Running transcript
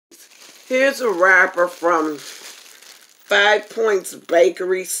Here's a wrapper from 5 Points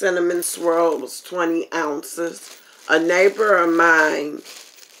Bakery. Cinnamon Swirl. It was 20 ounces. A neighbor of mine,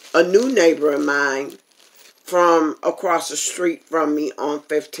 a new neighbor of mine, from across the street from me on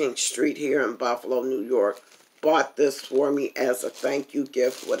 15th Street here in Buffalo, New York, bought this for me as a thank you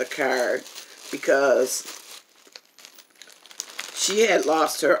gift with a card because she had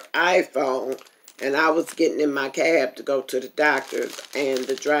lost her iPhone and I was getting in my cab to go to the doctor's and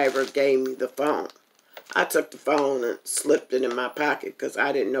the driver gave me the phone. I took the phone and slipped it in my pocket because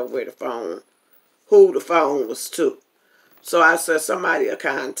I didn't know who the phone was to. So I said, somebody a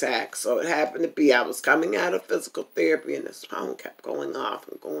contact. So it happened to be, I was coming out of physical therapy and this phone kept going off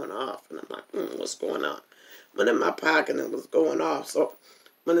and going off. And I'm like, what's going on? Went in my pocket and it was going off. So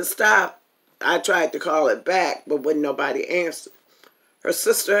when it stopped, I tried to call it back, but wouldn't nobody answer. Her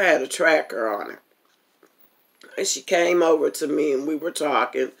sister had a tracker on it. And she came over to me and we were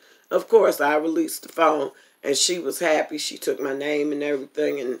talking. Of course, I released the phone and she was happy. She took my name and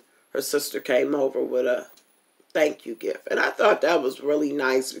everything, and her sister came over with a thank you gift. And I thought that was really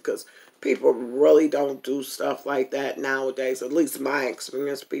nice because people really don't do stuff like that nowadays. At least my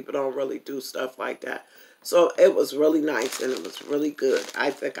experience, people don't really do stuff like that. So it was really nice and it was really good.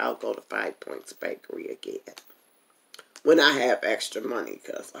 I think I'll go to 5 Points Bakery again when I have extra money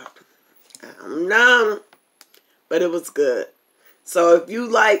because I'm numb. But it was good. So if you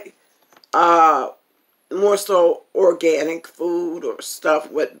like more so organic food or stuff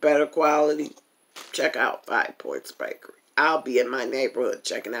with better quality, check out 5 Points Bakery. I'll be in my neighborhood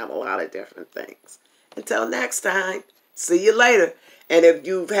checking out a lot of different things. Until next time, see you later. And if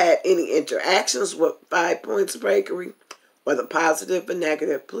you've had any interactions with 5 Points Bakery, whether positive or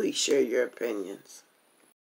negative, please share your opinions.